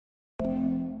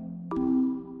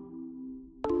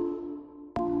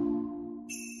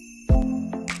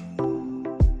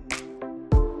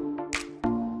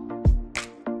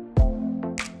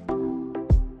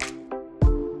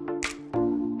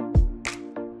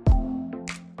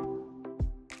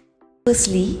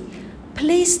Firstly,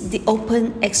 place the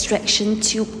open extraction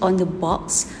tube on the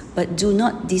box, but do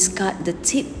not discard the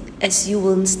tip as you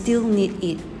will still need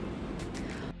it.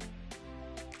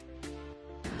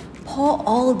 Pour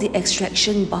all the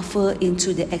extraction buffer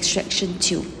into the extraction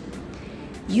tube.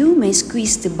 You may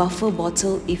squeeze the buffer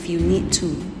bottle if you need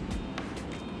to.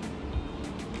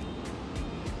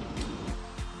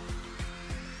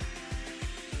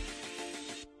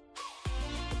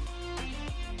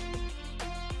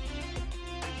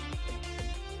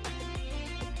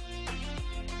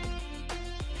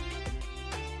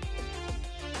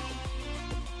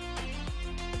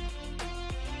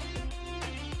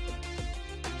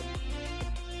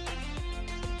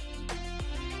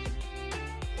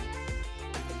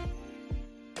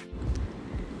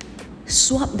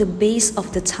 Swab the base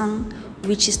of the tongue,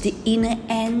 which is the inner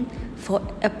end, for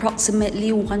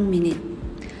approximately 1 minute.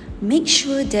 Make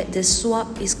sure that the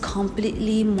swab is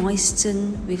completely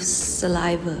moistened with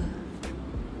saliva.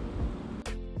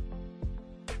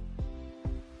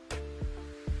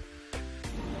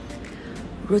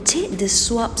 Rotate the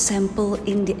swab sample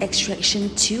in the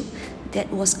extraction tube that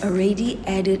was already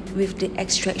added with the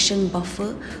extraction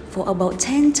buffer for about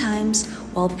 10 times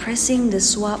while pressing the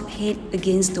swab head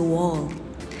against the wall.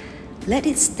 Let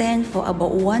it stand for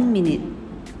about 1 minute.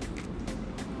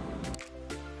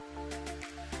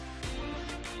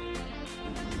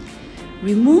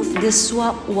 Remove the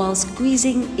swab while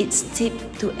squeezing its tip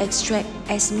to extract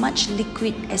as much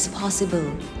liquid as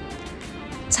possible.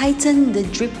 Tighten the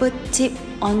dripper tip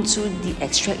onto the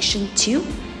extraction tube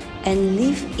and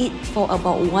leave it for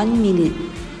about 1 minute.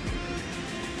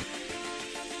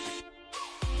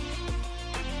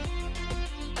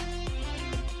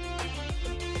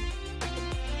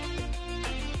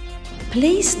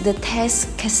 Place the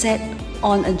test cassette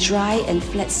on a dry and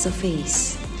flat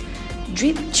surface.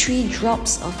 Drip 3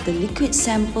 drops of the liquid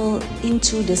sample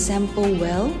into the sample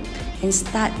well and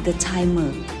start the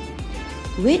timer.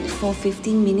 Wait for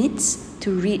 15 minutes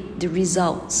to read the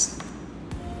results.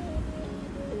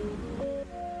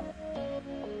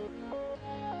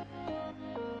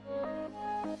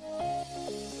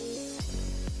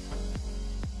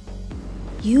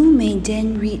 You may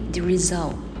then read the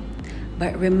result,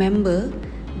 but remember,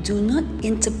 do not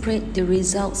interpret the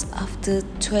results after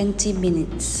 20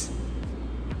 minutes.